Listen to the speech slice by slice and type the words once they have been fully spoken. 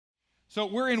So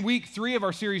we're in week 3 of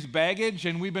our series, Baggage,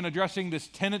 and we've been addressing this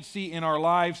tendency in our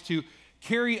lives to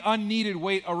carry unneeded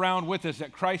weight around with us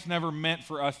that Christ never meant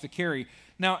for us to carry.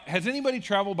 Now, has anybody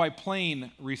traveled by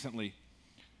plane recently?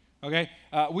 Okay,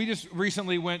 we just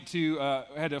recently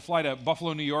had to fly to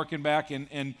Buffalo, New York and back,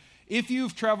 and if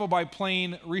you've traveled by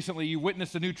plane recently, you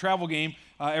witnessed a new travel game.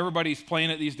 Everybody's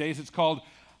playing it these days. It's called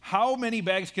How Many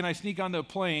Bags Can I Sneak on the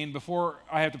Plane Before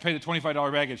I Have to Pay the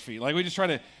 $25 baggage fee? Like, we just try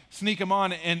to sneak them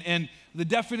on, and the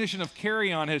definition of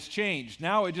carry-on has changed.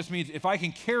 Now it just means if I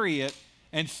can carry it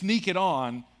and sneak it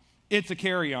on, it's a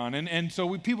carry-on. And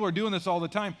so people are doing this all the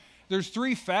time. There's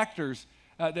 3 factors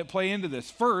that play into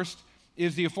this. First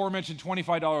is the aforementioned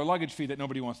 $25 luggage fee that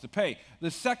nobody wants to pay.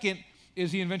 The second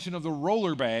is the invention of the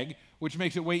roller bag, which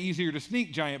makes it way easier to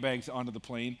sneak giant bags onto the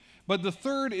plane. But the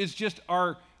third is just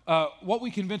what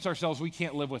we convince ourselves we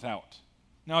can't live without.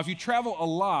 Now, if you travel a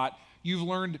lot, you've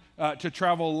learned to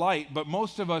travel light, but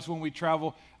most of us, when we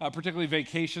travel, particularly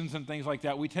vacations and things like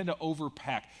that, we tend to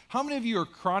overpack. How many of you are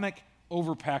chronic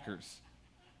overpackers?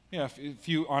 Yeah, a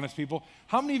few honest people.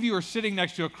 How many of you are sitting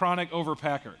next to a chronic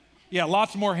overpacker? Yeah,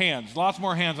 lots more hands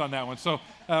on that one. So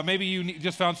maybe you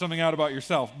just found something out about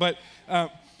yourself. But, and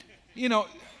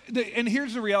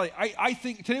here's the reality. I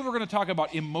think today we're going to talk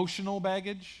about emotional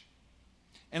baggage.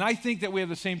 And I think that we have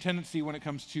the same tendency when it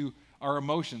comes to our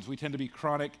emotions. We tend to be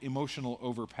chronic emotional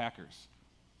overpackers.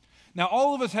 Now,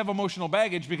 all of us have emotional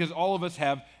baggage because all of us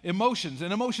have emotions.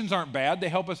 And emotions aren't bad. They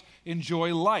help us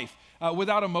enjoy life.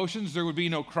 Without emotions, there would be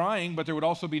no crying, but there would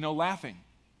also be no laughing.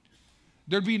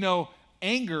 There'd be no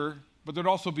anger, but there'd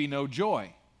also be no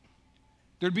joy.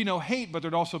 There'd be no hate, but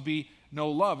there'd also be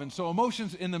no love. And so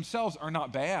emotions in themselves are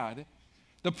not bad.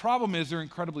 The problem is they're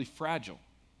incredibly fragile.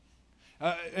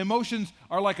 Emotions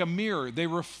are like a mirror. They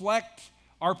reflect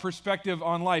our perspective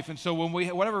on life. And so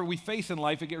whatever we face in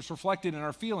life, it gets reflected in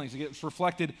our feelings. It gets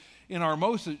reflected in our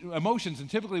emotions. And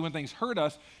typically when things hurt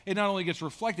us, it not only gets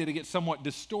reflected, it gets somewhat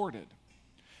distorted.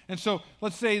 And so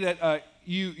let's say that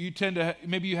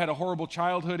maybe you had a horrible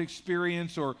childhood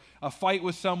experience or a fight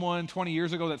with someone 20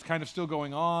 years ago that's kind of still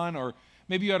going on, or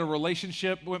maybe you had a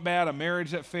relationship that went bad, a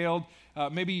marriage that failed,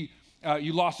 maybe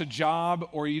you lost a job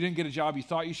or you didn't get a job you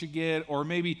thought you should get, or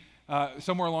maybe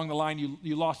somewhere along the line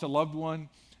you lost a loved one.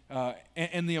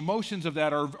 And the emotions of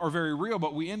that are very real,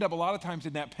 but we end up a lot of times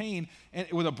in that pain and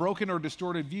with a broken or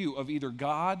distorted view of either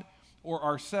God or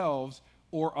ourselves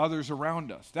or others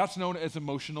around us. That's known as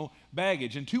emotional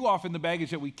baggage. And too often the baggage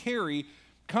that we carry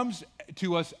comes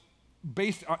to us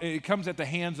it comes at the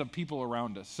hands of people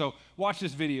around us. So watch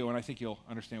this video and I think you'll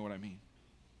understand what I mean.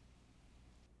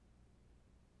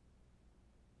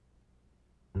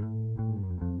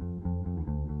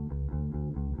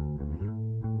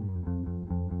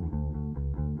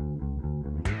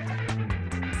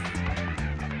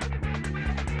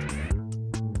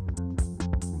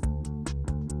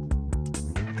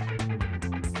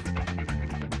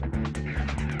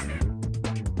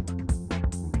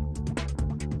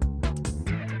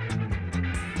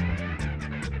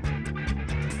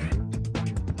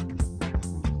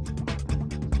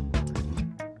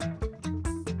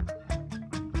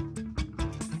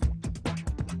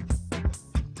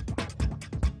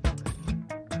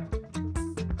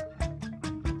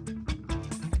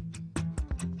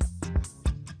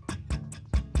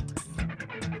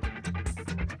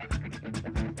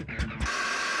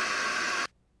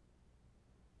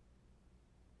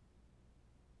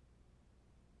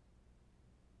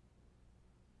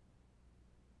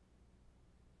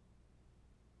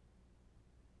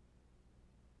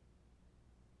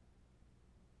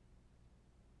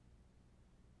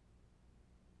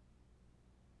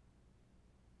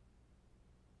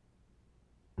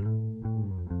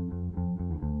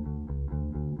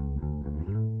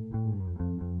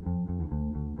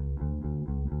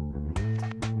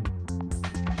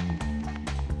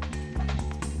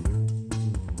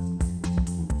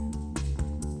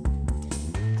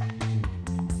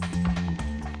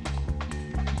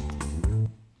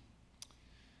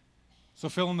 So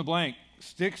fill in the blank.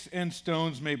 Sticks and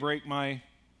stones may break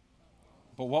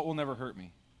but what will never hurt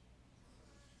me?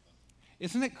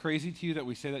 Isn't it crazy to you that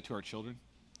we say that to our children?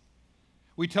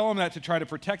 We tell them that to try to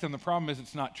protect them. The problem is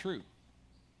it's not true.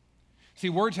 See,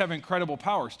 words have incredible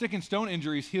power. Stick and stone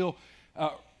injuries heal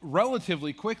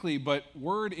relatively quickly, but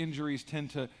word injuries tend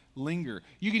to linger.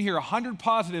 You can hear 100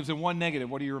 positives and 1 negative.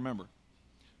 What do you remember?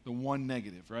 The 1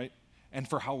 negative, right? And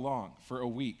for how long? For a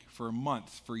week, for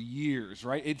months, for years,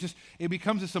 right? It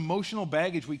becomes this emotional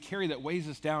baggage we carry that weighs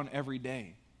us down every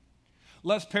day.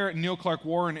 Les Parrott and Neil Clark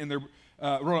Warren wrote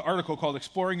an article called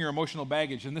Exploring Your Emotional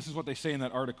Baggage, and this is what they say in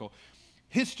that article.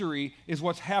 History is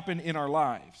what's happened in our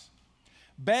lives.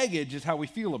 Baggage is how we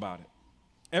feel about it.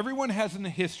 Everyone has a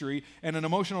history and an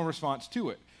emotional response to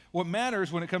it. What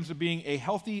matters when it comes to being a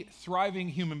healthy, thriving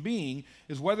human being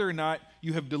is whether or not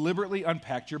you have deliberately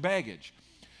unpacked your baggage.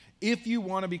 If you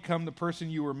want to become the person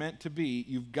you were meant to be,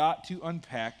 you've got to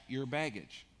unpack your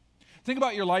baggage. Think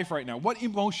about your life right now. What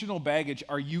emotional baggage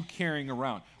are you carrying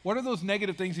around? What are those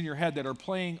negative things in your head that are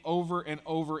playing over and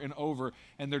over and over,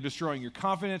 and they're destroying your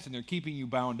confidence and they're keeping you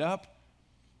bound up?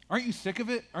 Aren't you sick of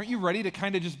it? Aren't you ready to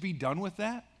kind of just be done with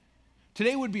that?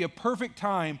 Today would be a perfect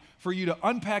time for you to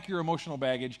unpack your emotional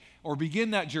baggage or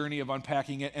begin that journey of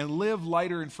unpacking it and live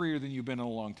lighter and freer than you've been in a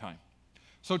long time.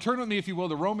 So turn with me, if you will,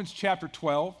 to Romans chapter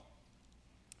 12.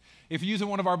 If you're using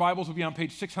one of our Bibles, we'll be on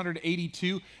page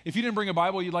 682. If you didn't bring a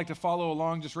Bible you'd like to follow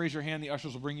along, just raise your hand. The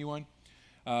ushers will bring you one.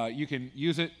 You can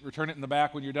use it, return it in the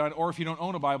back when you're done, or if you don't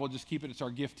own a Bible, just keep it. It's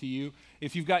our gift to you.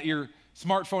 If you've got your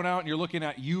smartphone out and you're looking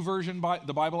at YouVersion,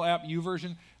 the Bible app,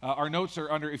 YouVersion, our notes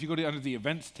are under, if you go under the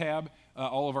Events tab,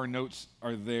 all of our notes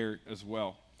are there as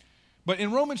well. But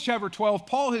in Romans chapter 12,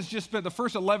 Paul has just spent the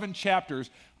first 11 chapters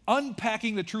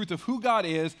unpacking the truth of who God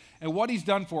is and what he's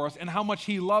done for us and how much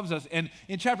he loves us. And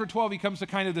in chapter 12, he comes to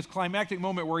kind of this climactic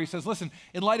moment where he says, listen,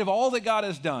 in light of all that God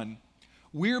has done,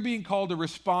 we're being called to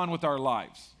respond with our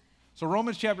lives. So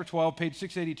Romans chapter 12, page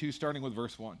 682, starting with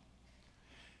verse 1.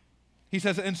 He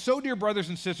says, and so, dear brothers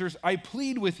and sisters, I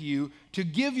plead with you to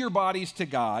give your bodies to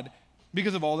God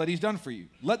because of all that he's done for you.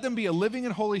 Let them be a living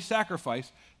and holy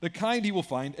sacrifice, the kind he will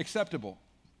find acceptable.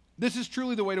 This is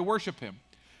truly the way to worship him.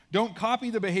 Don't copy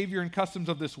the behavior and customs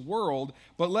of this world,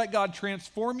 but let God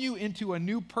transform you into a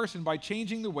new person by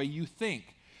changing the way you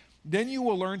think. Then you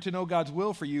will learn to know God's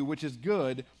will for you, which is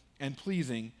good and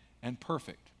pleasing and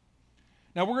perfect.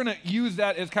 Now, we're going to use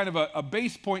that as kind of a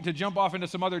base point to jump off into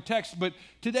some other texts, but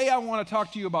today I want to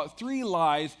talk to you about 3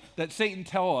 lies that Satan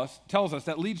tells us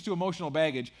that leads to emotional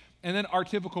baggage, and then our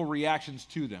typical reactions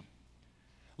to them.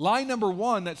 Lie number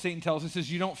 1 that Satan tells us is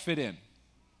you don't fit in.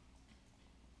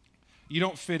 You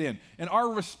don't fit in. And our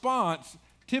response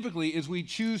typically is we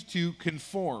choose to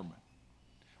conform.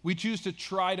 We choose to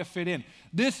try to fit in.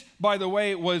 This, by the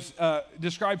way,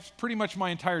 describes pretty much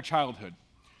my entire childhood.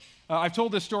 I've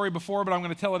told this story before, but I'm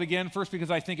going to tell it again, first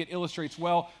because I think it illustrates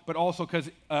well, but also because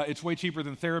it's way cheaper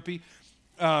than therapy.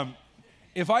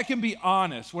 If I can be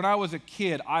honest, when I was a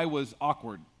kid, I was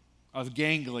awkward. I was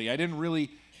gangly. I didn't really,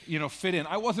 fit in.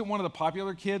 I wasn't one of the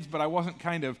popular kids, but I wasn't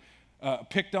kind of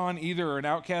picked on either or an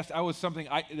outcast. I was something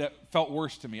that felt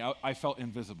worse to me. I felt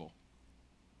invisible.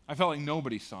 I felt like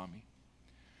nobody saw me.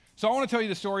 So I want to tell you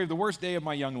the story of the worst day of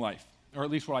my young life, or at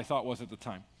least what I thought was at the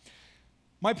time.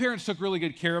 My parents took really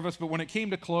good care of us, but when it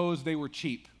came to clothes, they were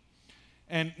cheap.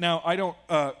 And now I don't,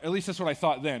 at least that's what I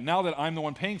thought then. Now that I'm the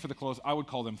one paying for the clothes, I would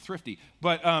call them thrifty.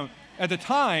 But at the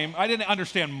time, I didn't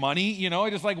understand money, I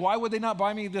just why would they not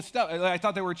buy me this stuff? I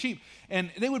thought they were cheap.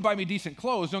 And they would buy me decent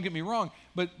clothes, don't get me wrong,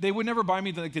 but they would never buy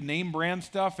me the name brand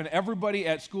stuff, and everybody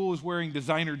at school was wearing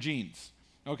designer jeans,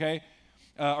 okay?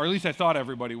 Or at least I thought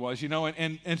everybody was,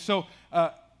 and so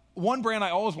one brand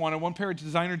I always wanted, one pair of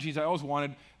designer jeans I always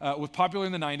wanted, was popular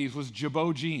in the 90s, was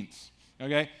Jabot jeans,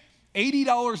 okay?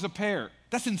 $80 a pair.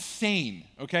 That's insane,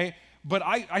 okay? But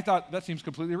I thought that seems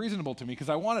completely reasonable to me because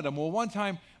I wanted them. Well, one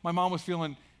time my mom was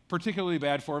feeling particularly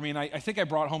bad for me, and I think I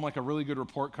brought home a really good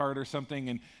report card or something,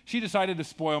 and she decided to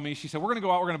spoil me. She said, we're going to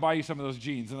go out, we're going to buy you some of those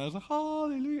jeans. And I was like,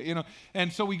 hallelujah,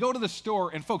 And so we go to the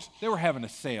store, and folks, they were having a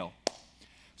sale.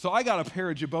 So I got a pair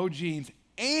of Jabot jeans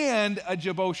and a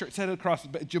Jabot shirt, said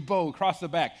Jabot across the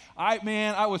back.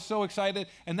 I was so excited,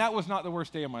 and that was not the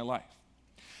worst day of my life.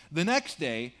 The next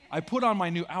day, I put on my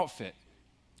new outfit.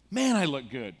 Man, I look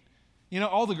good.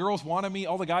 All the girls wanted me,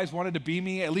 all the guys wanted to be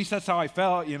me, at least that's how I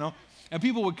felt, And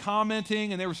people were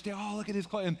commenting, and they were saying, oh, look at his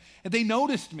clothes. And they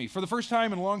noticed me. For the first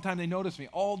time in a long time, they noticed me.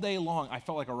 All day long, I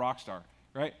felt like a rock star,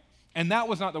 right? And that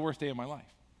was not the worst day of my life.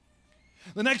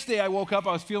 The next day, I woke up,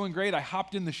 I was feeling great. I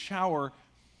hopped in the shower,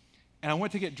 and I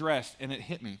went to get dressed, and it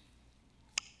hit me.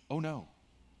 Oh, no.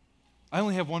 I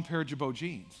only have one pair of Jabot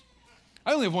jeans.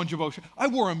 I only have one Jabot shirt. I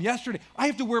wore them yesterday. I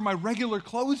have to wear my regular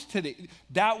clothes today.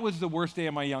 That was the worst day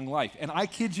of my young life. And I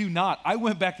kid you not, I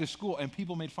went back to school, and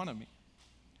people made fun of me.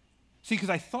 See, because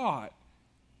I thought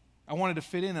I wanted to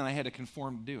fit in, and I had to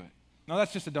conform to do it. Now,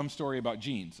 that's just a dumb story about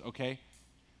jeans, okay?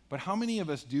 But how many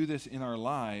of us do this in our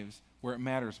lives where it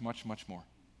matters much, much more?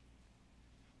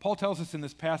 Paul tells us in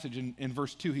this passage in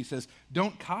verse 2, he says,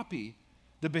 don't copy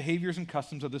the behaviors and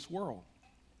customs of this world,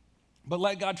 but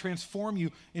let God transform you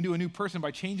into a new person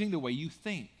by changing the way you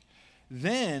think.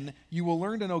 Then you will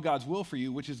learn to know God's will for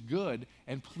you, which is good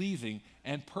and pleasing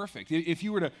and perfect. If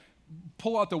you were to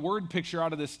pull out the word picture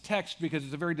out of this text because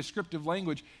it's a very descriptive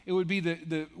language, it would be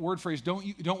the word phrase,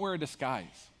 don't wear a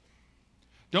disguise.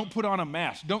 Don't put on a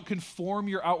mask. Don't conform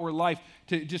your outward life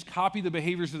to just copy the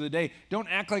behaviors of the day. Don't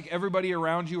act like everybody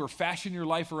around you or fashion your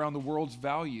life around the world's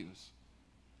values.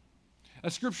 A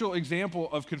scriptural example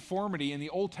of conformity in the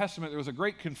Old Testament, there was a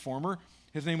great conformer.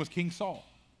 His name was King Saul.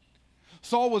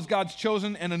 Saul was God's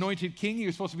chosen and anointed king. He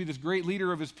was supposed to be this great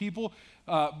leader of his people.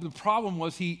 The problem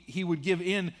was he would give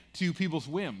in to people's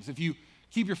whims. If you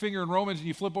keep your finger in Romans and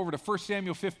you flip over to 1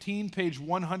 Samuel 15, page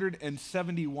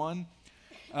 171,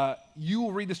 you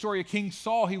will read the story of King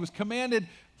Saul. He was commanded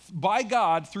by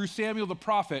God through Samuel the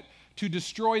prophet to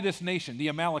destroy this nation, the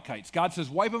Amalekites. God says,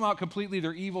 wipe them out completely.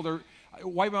 They're evil.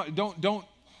 Wipe them out. Don't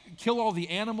kill all the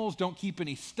animals. Don't keep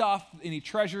any stuff, any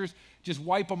treasures. Just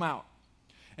wipe them out.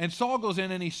 And Saul goes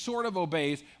in and he sort of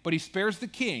obeys, but he spares the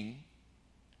king.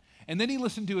 And then he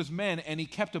listened to his men and he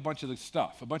kept a bunch of the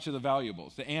stuff, a bunch of the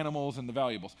valuables, the animals and the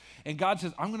valuables. And God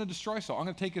says, I'm going to destroy Saul. I'm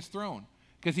going to take his throne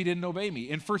because he didn't obey me.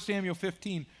 In 1 Samuel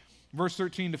 15, verse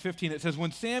 13 to 15, it says,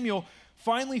 when Samuel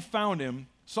finally found him,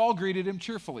 Saul greeted him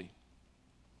cheerfully.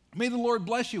 May the Lord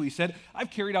bless you, he said. I've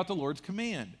carried out the Lord's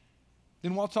command.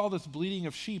 Then what's all this bleating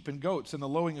of sheep and goats and the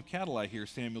lowing of cattle I hear?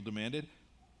 Samuel demanded.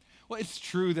 Well, it's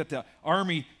true that the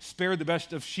army spared the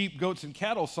best of sheep, goats, and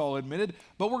cattle, Saul admitted,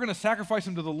 but we're going to sacrifice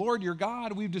them to the Lord your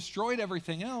God. We've destroyed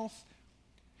everything else.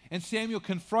 And Samuel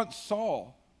confronts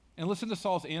Saul. And listen to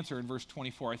Saul's answer in verse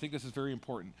 24. I think this is very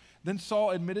important. Then Saul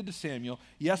admitted to Samuel,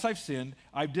 yes, I've sinned.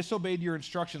 I've disobeyed your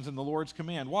instructions and the Lord's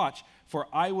command. Watch, for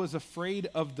I was afraid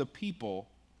of the people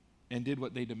and did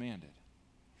what they demanded.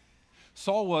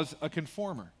 Saul was a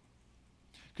conformer.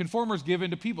 Conformers give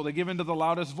in to people. They give in to the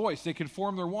loudest voice. They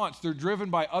conform their wants. They're driven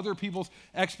by other people's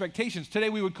expectations. Today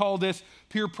we would call this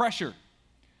peer pressure.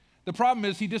 The problem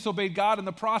is he disobeyed God in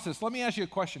the process. Let me ask you a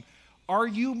question. Are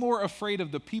you more afraid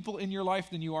of the people in your life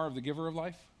than you are of the giver of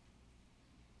life?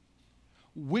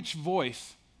 Which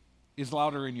voice is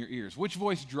louder in your ears? Which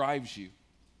voice drives you?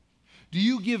 Do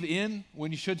you give in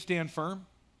when you should stand firm?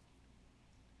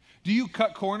 Do you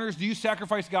cut corners? Do you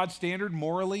sacrifice God's standard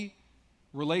morally,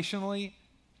 relationally,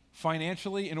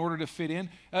 financially in order to fit in?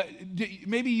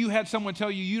 Maybe you had someone tell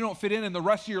you you don't fit in and the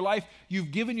rest of your life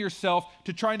you've given yourself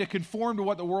to trying to conform to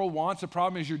what the world wants. The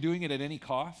problem is you're doing it at any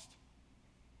cost.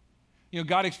 You know,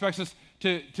 God expects us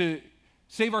to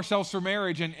save ourselves for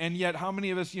marriage, and yet how many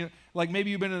of us, like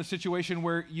maybe you've been in a situation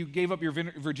where you gave up your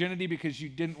virginity because you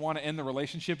didn't want to end the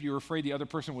relationship. You were afraid the other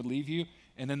person would leave you,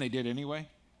 and then they did anyway.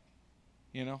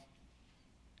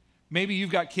 Maybe you've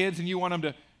got kids and you want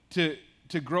them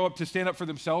to grow up to stand up for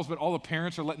themselves, but all the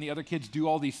parents are letting the other kids do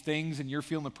all these things and you're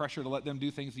feeling the pressure to let them do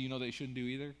things that you know they shouldn't do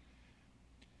either.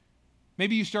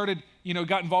 Maybe you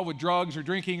got involved with drugs or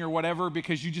drinking or whatever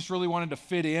because you just really wanted to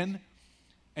fit in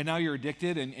and now you're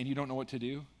addicted and you don't know what to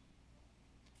do.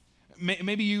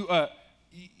 Maybe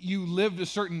you lived a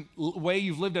certain way,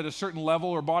 you've lived at a certain level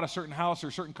or bought a certain house or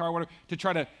a certain car, or whatever, to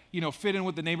try to fit in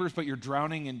with the neighbors, but you're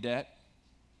drowning in debt.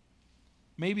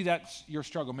 Maybe that's your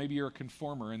struggle. Maybe you're a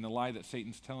conformer, and the lie that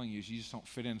Satan's telling you is you just don't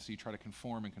fit in, so you try to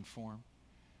conform and conform.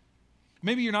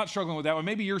 Maybe you're not struggling with that one.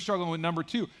 Maybe you're struggling with number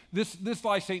two. This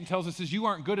lie Satan tells us is you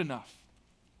aren't good enough.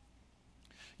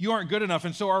 You aren't good enough,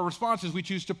 and so our response is we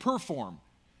choose to perform.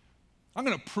 I'm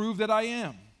going to prove that I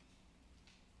am.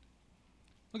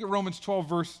 Look at Romans 12,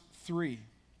 verse 3.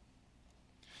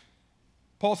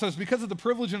 Paul says, because of the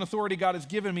privilege and authority God has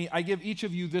given me, I give each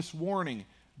of you this warning.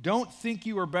 Don't think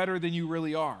you are better than you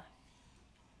really are.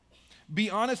 Be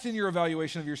honest in your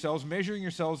evaluation of yourselves, measuring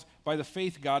yourselves by the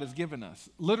faith God has given us.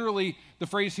 Literally, the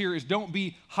phrase here is don't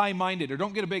be high-minded or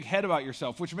don't get a big head about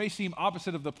yourself, which may seem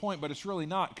opposite of the point, but it's really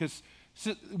not, because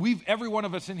every one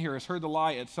of us in here has heard the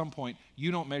lie at some point.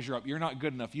 You don't measure up. You're not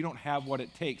good enough. You don't have what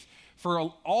it takes. For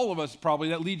all of us, probably,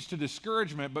 that leads to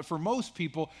discouragement, but for most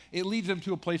people, it leads them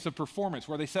to a place of performance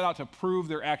where they set out to prove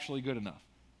they're actually good enough.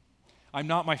 I'm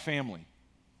not my family.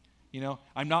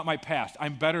 I'm not my past.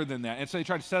 I'm better than that. And so they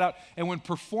try to set out, and when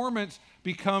performance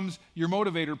becomes your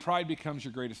motivator, pride becomes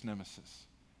your greatest nemesis.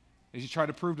 As you try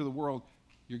to prove to the world,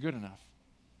 you're good enough.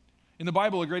 In the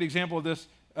Bible, a great example of this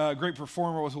great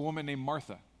performer was a woman named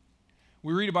Martha.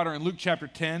 We read about her in Luke chapter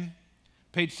 10,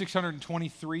 page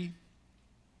 623.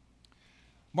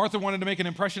 Martha wanted to make an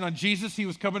impression on Jesus. He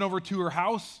was coming over to her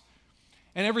house,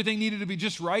 and everything needed to be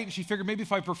just right, and she figured maybe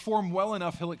if I perform well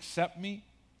enough, he'll accept me.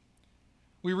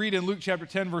 We read in Luke chapter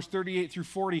 10, verse 38 through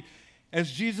 40,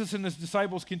 as Jesus and his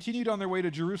disciples continued on their way to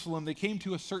Jerusalem, they came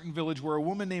to a certain village where a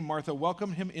woman named Martha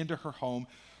welcomed him into her home.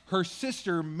 Her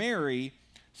sister, Mary,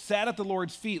 sat at the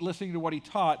Lord's feet listening to what he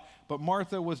taught, but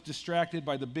Martha was distracted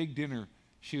by the big dinner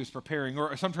she was preparing.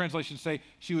 Or some translations say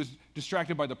she was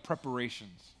distracted by the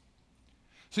preparations.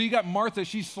 So you got Martha,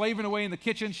 she's slaving away in the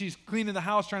kitchen. She's cleaning the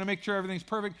house, trying to make sure everything's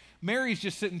perfect. Mary's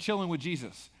just sitting chilling with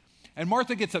Jesus. And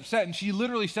Martha gets upset, and she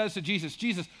literally says to Jesus,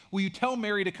 Jesus, will you tell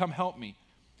Mary to come help me?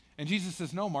 And Jesus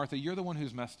says, no, Martha, you're the one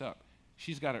who's messed up.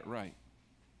 She's got it right.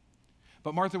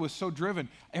 But Martha was so driven.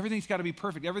 Everything's got to be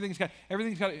perfect.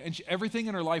 Everything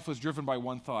in her life was driven by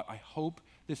one thought. I hope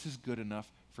this is good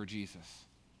enough for Jesus.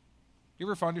 You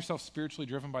ever find yourself spiritually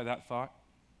driven by that thought?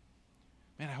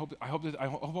 Man, I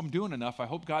hope I'm doing enough. I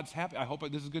hope God's happy. I hope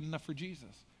this is good enough for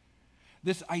Jesus.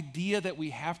 This idea that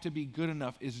we have to be good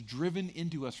enough is driven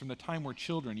into us from the time we're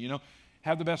children.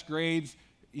 Have the best grades,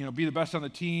 be the best on the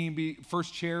team, be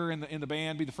first chair in the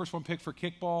band, be the first one picked for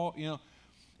kickball,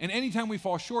 And anytime we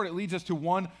fall short, it leads us to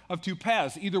one of two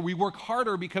paths. Either we work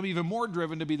harder, become even more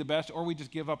driven to be the best, or we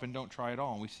just give up and don't try at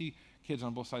all. And we see kids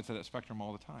on both sides of that spectrum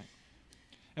all the time.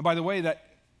 And by the way, that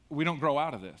we don't grow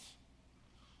out of this.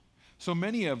 So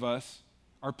many of us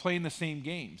are playing the same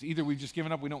games. Either we've just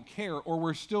given up, we don't care, or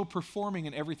we're still performing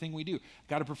in everything we do.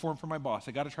 Got to perform for my boss.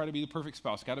 I got to try to be the perfect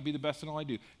spouse. Got to be the best in all I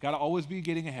do. Got to always be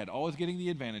getting ahead, always getting the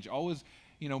advantage, always,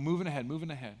 moving ahead.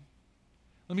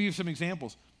 Let me give some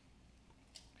examples.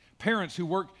 Parents who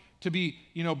work to be,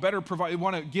 better provide,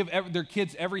 want to give their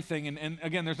kids everything. And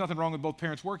again, there's nothing wrong with both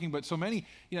parents working, but so many,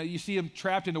 you see them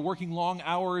trapped into working long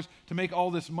hours to make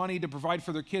all this money to provide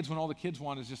for their kids when all the kids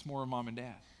want is just more of mom and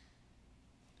dad.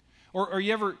 Or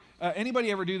you ever,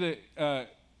 anybody ever do the,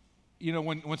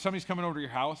 when somebody's coming over to your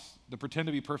house, the pretend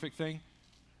to be perfect thing,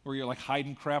 where you're like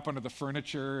hiding crap under the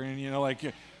furniture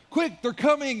and, quick, they're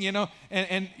coming, but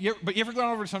you ever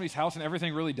gone over to somebody's house and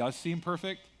everything really does seem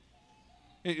perfect?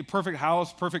 Perfect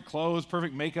house, perfect clothes,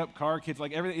 perfect makeup, car, kids,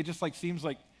 like everything. It just seems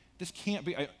like this can't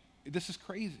be, this is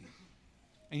crazy.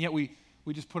 And yet we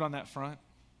just put on that front.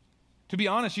 To be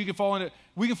honest, we can fall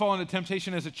into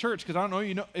temptation as a church, because I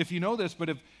don't know if you know this, but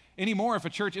if a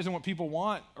church isn't what people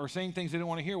want or saying things they don't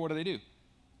want to hear, what do? They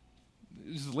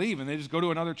just leave, and they just go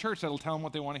to another church that'll tell them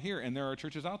what they want to hear. And there are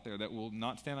churches out there that will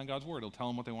not stand on God's word. It'll tell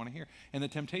them what they want to hear. And the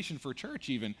temptation for church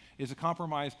even is to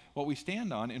compromise what we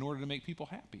stand on in order to make people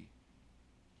happy.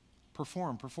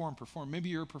 Perform. Maybe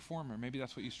you're a performer. Maybe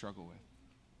that's what you struggle with.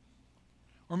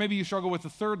 Or maybe you struggle with the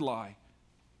third lie.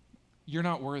 You're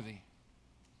not worthy.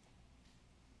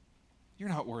 You're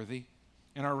not worthy.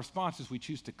 And our response is we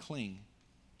choose to cling.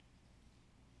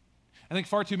 I think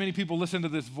far too many people listen to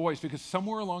this voice because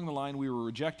somewhere along the line we were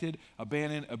rejected,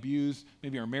 abandoned, abused.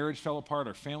 Maybe our marriage fell apart,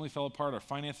 our family fell apart, our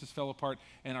finances fell apart,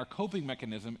 and our coping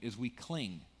mechanism is we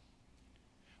cling.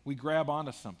 We grab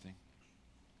onto something.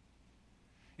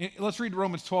 Let's read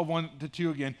Romans 12, 1-2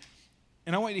 again.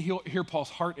 And I want you to hear Paul's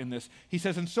heart in this. He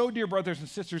says, and so, dear brothers and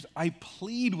sisters, I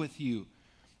plead with you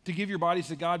to give your bodies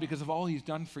to God because of all he's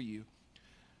done for you.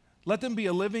 Let them be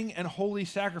a living and holy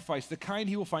sacrifice, the kind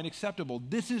he will find acceptable.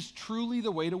 This is truly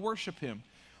the way to worship him.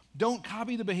 Don't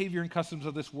copy the behavior and customs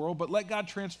of this world, but let God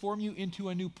transform you into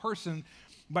a new person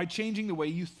by changing the way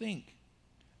you think.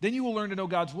 Then you will learn to know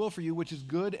God's will for you, which is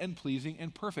good and pleasing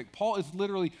and perfect. Paul is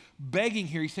literally begging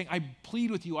here. He's saying, I plead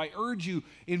with you, I urge you,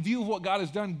 in view of what God has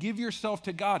done, give yourself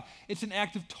to God. It's an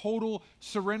act of total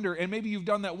surrender. And maybe you've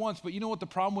done that once, but you know what the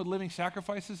problem with living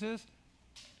sacrifices is?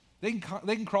 They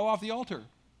can crawl off the altar.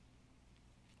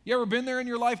 You ever been there in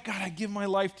your life? God, I give my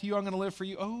life to you. I'm going to live for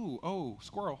you. Oh,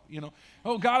 squirrel,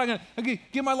 Oh, God, I'm going to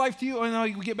give my life to you. And then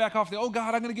you get back off the, oh,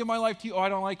 God, I'm going to give my life to you. Oh, I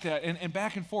don't like that. And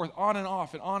back and forth, on and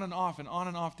off, and on and off, and on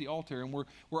and off the altar. And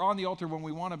we're on the altar when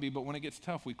we want to be, but when it gets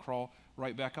tough, we crawl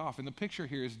right back off. And the picture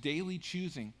here is daily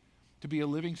choosing to be a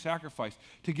living sacrifice,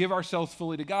 to give ourselves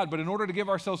fully to God. But in order to give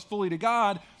ourselves fully to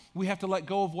God, we have to let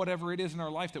go of whatever it is in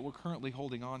our life that we're currently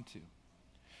holding on to.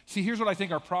 See, here's what I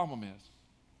think our problem is.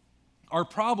 Our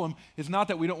problem is not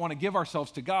that we don't want to give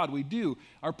ourselves to God. We do.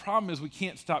 Our problem is we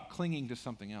can't stop clinging to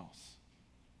something else.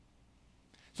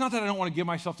 It's not that I don't want to give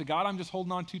myself to God. I'm just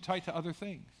holding on too tight to other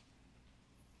things.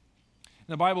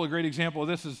 In the Bible, a great example of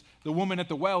this is the woman at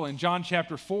the well in John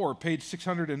chapter 4, page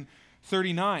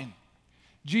 639.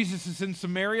 Jesus is in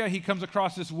Samaria. He comes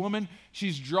across this woman.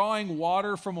 She's drawing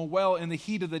water from a well in the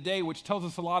heat of the day, which tells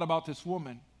us a lot about this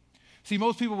woman. See,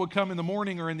 most people would come in the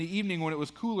morning or in the evening when it was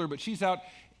cooler, but she's out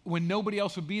when nobody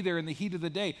else would be there in the heat of the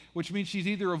day, which means she's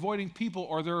either avoiding people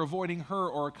or they're avoiding her,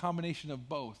 or a combination of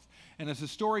both. And as the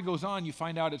story goes on, you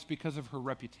find out it's because of her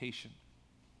reputation.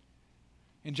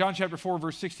 In John chapter 4,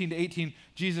 verse 16-18,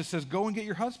 Jesus says, go and get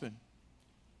your husband.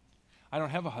 I don't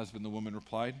have a husband, the woman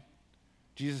replied.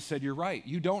 Jesus said, you're right,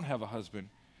 you don't have a husband,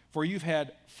 for you've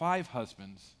had 5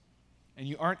 husbands, and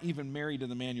you aren't even married to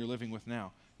the man you're living with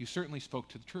now. You certainly spoke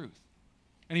to the truth.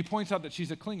 And he points out that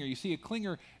she's a clinger. You see, a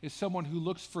clinger is someone who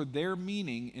looks for their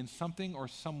meaning in something or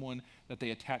someone that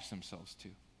they attach themselves to.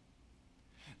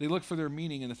 They look for their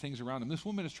meaning in the things around them. This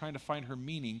woman is trying to find her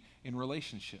meaning in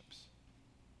relationships.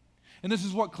 And this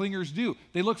is what clingers do.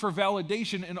 They look for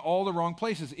validation in all the wrong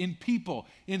places, in people,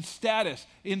 in status,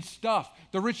 in stuff.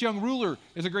 The rich young ruler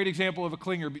is a great example of a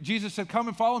clinger. Jesus said, come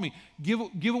and follow me.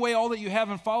 Give away all that you have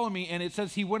and follow me. And it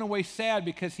says he went away sad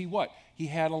because he what? He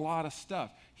had a lot of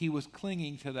stuff. He was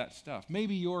clinging to that stuff.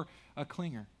 Maybe you're a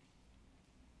clinger.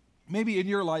 Maybe in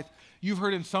your life, you've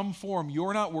heard in some form,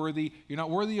 you're not worthy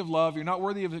of love, you're not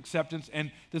worthy of acceptance,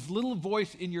 and this little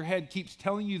voice in your head keeps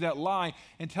telling you that lie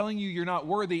and telling you you're not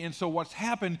worthy, and so what's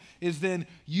happened is then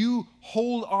you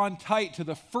hold on tight to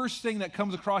the first thing that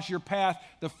comes across your path,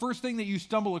 the first thing that you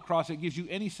stumble across that gives you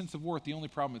any sense of worth. The only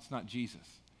problem, it's not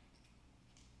Jesus.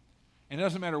 And it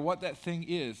doesn't matter what that thing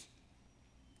is,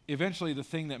 eventually the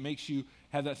thing that makes you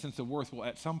have that sense of worth will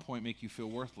at some point make you feel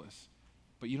worthless.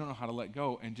 But you don't know how to let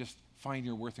go and just find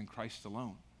your worth in Christ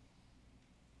alone.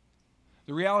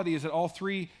 The reality is that all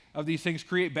three of these things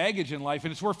create baggage in life,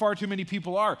 and it's where far too many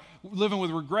people are, living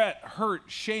with regret, hurt,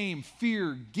 shame,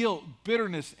 fear, guilt,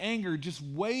 bitterness, anger, just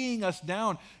weighing us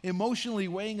down, emotionally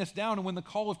weighing us down. And when the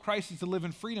call of Christ is to live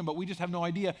in freedom, but we just have no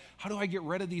idea, how do I get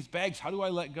rid of these bags? How do I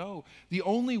let go? The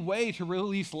only way to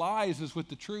release lies is with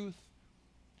the truth.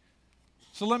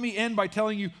 So let me end by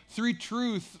telling you three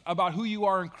truths about who you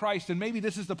are in Christ, and maybe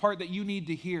this is the part that you need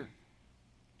to hear.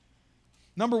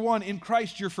 Number one, in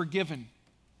Christ you're forgiven.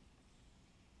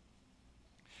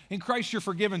 In Christ you're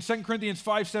forgiven. 2 Corinthians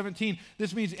 5:17,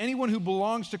 this means anyone who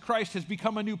belongs to Christ has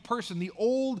become a new person. The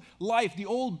old life, the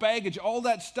old baggage, all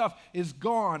that stuff is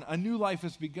gone. A new life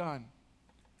has begun.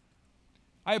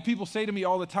 I have people say to me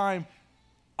all the time,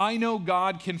 I know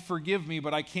God can forgive me,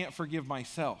 but I can't forgive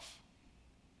myself.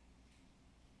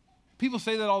 People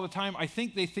say that all the time. I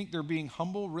think they think they're being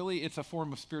humble. Really, it's a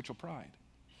form of spiritual pride.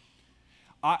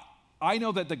 I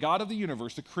know that the God of the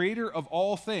universe, the creator of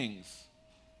all things,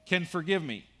 can forgive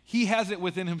me. He has it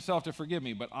within himself to forgive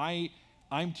me, but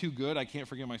I'm too good. I can't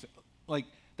forgive myself. Like,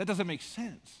 that doesn't make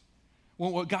sense. Well,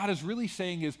 what God is really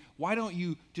saying is, why don't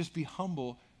you just be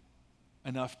humble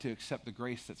enough to accept the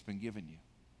grace that's been given you?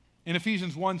 In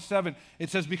Ephesians 1:7,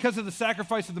 it says, because of the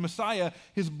sacrifice of the Messiah,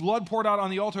 his blood poured out on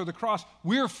the altar of the cross,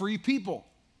 we're free people,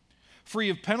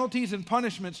 free of penalties and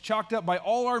punishments chalked up by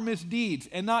all our misdeeds,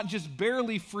 and not just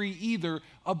barely free either,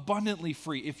 abundantly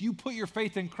free. If you put your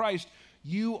faith in Christ,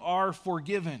 you are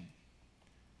forgiven.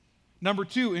 Number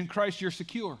two, in Christ you're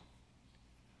secure.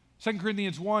 2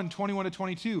 Corinthians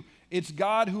 1:21-22, it's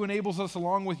God who enables us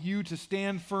along with you to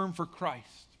stand firm for Christ.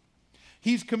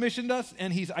 He's commissioned us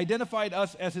and he's identified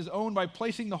us as his own by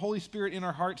placing the Holy Spirit in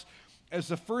our hearts as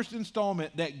the first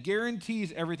installment that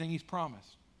guarantees everything he's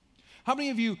promised. How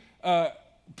many of you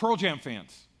Pearl Jam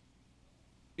fans?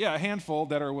 Yeah, a handful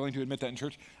that are willing to admit that in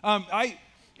church.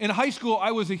 In high school,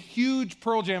 I was a huge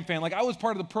Pearl Jam fan. Like, I was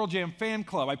part of the Pearl Jam fan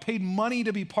club. I paid money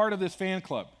to be part of this fan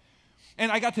club.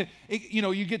 And I got to,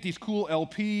 you get these cool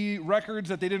LP records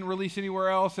that they didn't release anywhere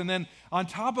else. And then on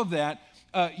top of that,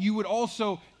 you would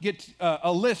also get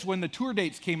a list when the tour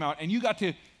dates came out, and you got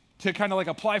to kind of like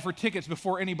apply for tickets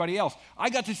before anybody else. I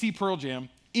got to see Pearl Jam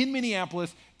in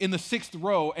Minneapolis in the 6th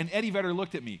row, and Eddie Vedder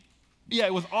looked at me. Yeah,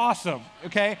 it was awesome,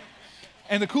 okay?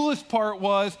 And the coolest part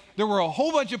was there were a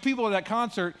whole bunch of people at that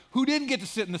concert who didn't get to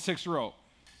sit in the 6th row.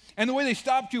 And the way they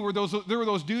stopped you there were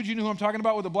those dudes, you know who I'm talking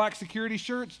about, with the black security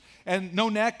shirts and no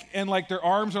neck, and like their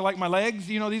arms are like my legs,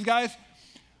 these guys?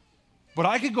 But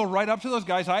I could go right up to those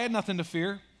guys. I had nothing to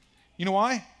fear. You know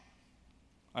why?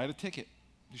 I had a ticket.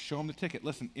 Just show them the ticket.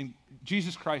 Listen,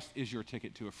 Jesus Christ is your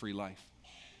ticket to a free life.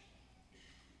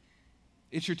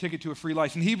 It's your ticket to a free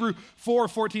life. In Hebrews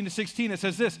 4:14-16, it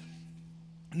says this,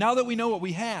 now that we know what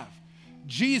we have,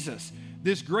 Jesus,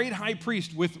 this great high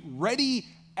priest with ready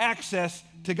access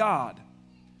to God,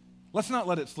 let's not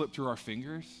let it slip through our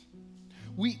fingers.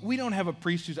 We don't have a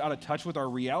priest who's out of touch with our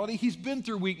reality. He's been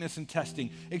through weakness and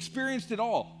testing, experienced it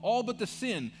all but the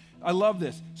sin. I love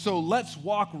this. So let's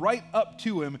walk right up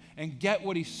to him and get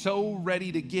what he's so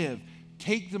ready to give.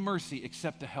 Take the mercy,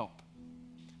 accept the help.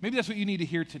 Maybe that's what you need to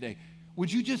hear today.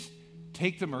 Would you just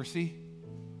take the mercy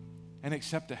and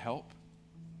accept the help?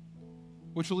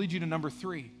 Which will lead you to number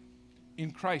 3.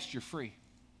 In Christ, you're free.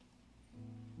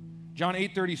 John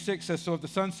 8:36 says, so if the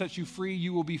Son sets you free,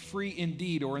 you will be free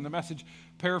indeed. Or in the Message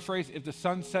paraphrase, if the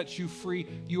Son sets you free,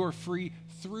 you are free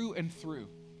through and through.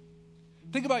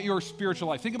 Think about your spiritual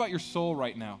life. Think about your soul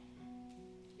right now.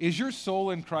 Is your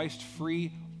soul in Christ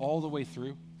free all the way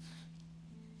through?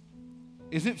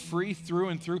 Is it free through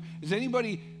and through? Is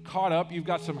anybody caught up? You've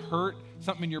got some hurt,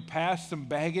 something in your past, some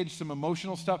baggage, some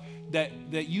emotional stuff that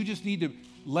you just need to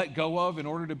let go of in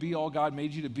order to be all God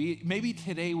made you to be? Maybe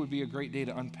today would be a great day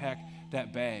to unpack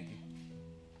that bag.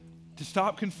 To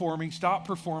stop conforming, stop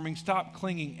performing, stop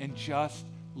clinging, and just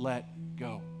let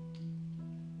go.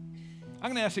 I'm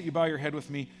going to ask that you bow your head with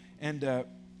me. And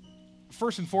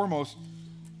first and foremost,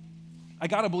 I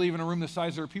got to believe in a room this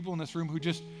size, there are people in this room who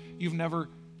you've never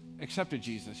accepted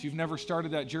Jesus. You've never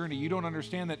started that journey. You don't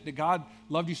understand that God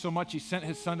loved you so much, he sent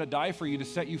his son to die for you to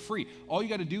set you free. All you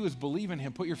got to do is believe in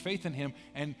him, put your faith in him,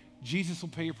 and Jesus will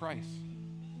pay your price.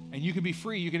 And you can be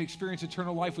free. You can experience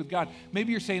eternal life with God.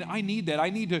 Maybe you're saying, I need that. I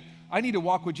need to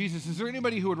walk with Jesus. Is there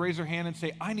anybody who would raise their hand and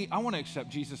say, I want to accept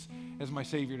Jesus as my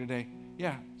Savior today?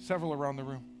 Yeah, several around the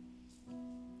room.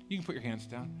 You can put your hands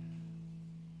down.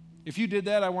 If you did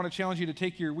that, I want to challenge you to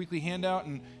take your weekly handout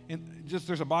and just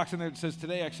there's a box in there that says,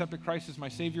 today I accepted Christ as my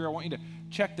Savior. I want you to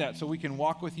check that so we can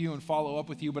walk with you and follow up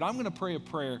with you. But I'm going to pray a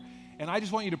prayer, and I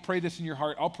just want you to pray this in your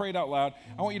heart. I'll pray it out loud.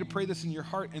 I want you to pray this in your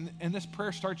heart, and this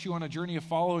prayer starts you on a journey of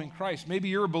following Christ. Maybe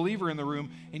you're a believer in the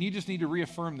room, and you just need to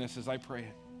reaffirm this as I pray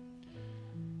it.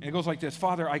 And it goes like this.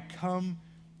 Father, I come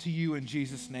to you in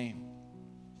Jesus' name,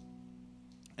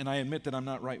 and I admit that I'm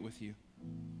not right with you.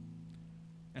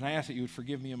 And I ask that you would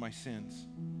forgive me of my sins.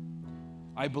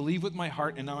 I believe with my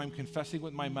heart, and now I'm confessing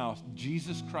with my mouth,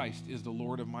 Jesus Christ is the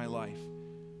Lord of my life.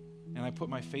 And I put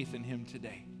my faith in him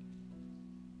today.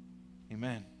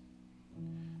 Amen.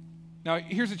 Now,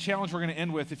 here's a challenge we're going to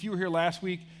end with. If you were here last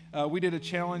week, we did a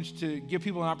challenge to give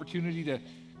people an opportunity to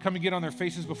come and get on their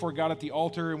faces before God at the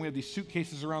altar, and we had these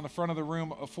suitcases around the front of the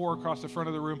room, 4 across the front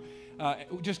of the room,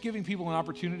 just giving people an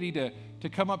opportunity to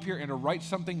come up here and to write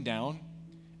something down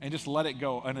and just let it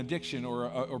go, an addiction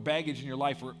or baggage in your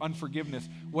life or unforgiveness,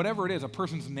 whatever it is, a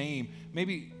person's name.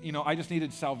 Maybe, I just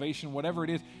needed salvation, whatever it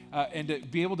is, and to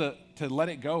be able to let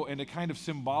it go and to kind of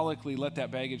symbolically let that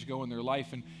baggage go in their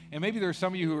life. And maybe there's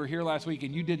some of you who were here last week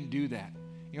and you didn't do that.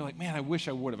 You're like, man, I wish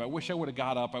I would have. I wish I would have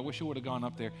got up. I wish I would have gone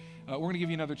up there. We're going to give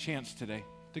you another chance today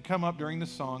to come up during the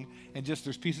song and just,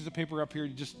 there's pieces of paper up here,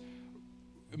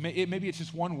 maybe it's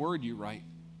just one word you write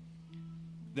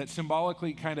that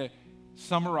symbolically kind of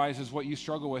summarizes what you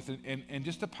struggle with, and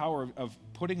just the power of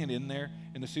putting it in there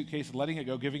in the suitcase, letting it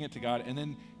go, giving it to God, and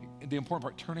then the important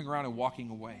part, turning around and walking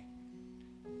away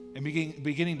and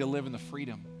beginning to live in the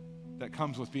freedom that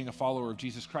comes with being a follower of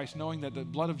Jesus Christ, knowing that the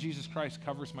blood of Jesus Christ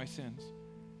covers my sins.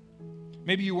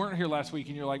 Maybe you weren't here last week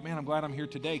and you're like, man, I'm glad I'm here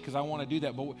today because I want to do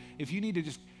that. But if you need to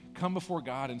just come before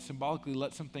God and symbolically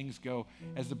let some things go,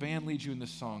 as the band leads you in this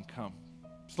song, come.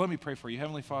 So let me pray for you.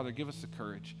 Heavenly Father, give us the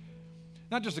courage.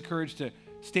 Not just the courage to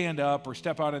stand up or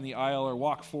step out in the aisle or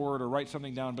walk forward or write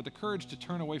something down, but the courage to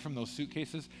turn away from those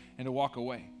suitcases and to walk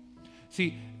away.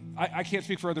 See, I can't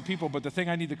speak for other people, but the thing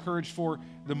I need the courage for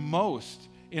the most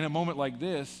in a moment like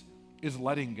this is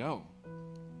letting go.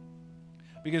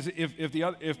 Because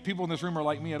if people in this room are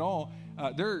like me at all,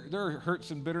 there are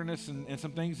hurts and bitterness and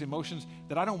some things, emotions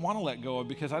that I don't want to let go of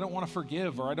because I don't want to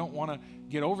forgive, or I don't want to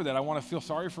get over that. I want to feel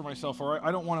sorry for myself, or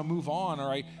I don't want to move on, or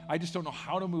I just don't know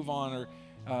how to move on, or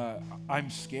I'm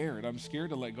scared. I'm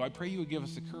scared to let go. I pray you would give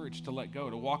us the courage to let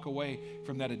go, to walk away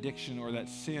from that addiction or that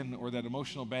sin or that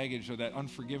emotional baggage or that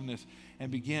unforgiveness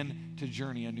and begin to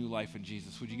journey a new life in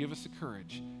Jesus. Would you give us the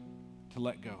courage to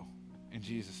let go? In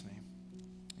Jesus' name,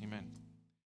 amen.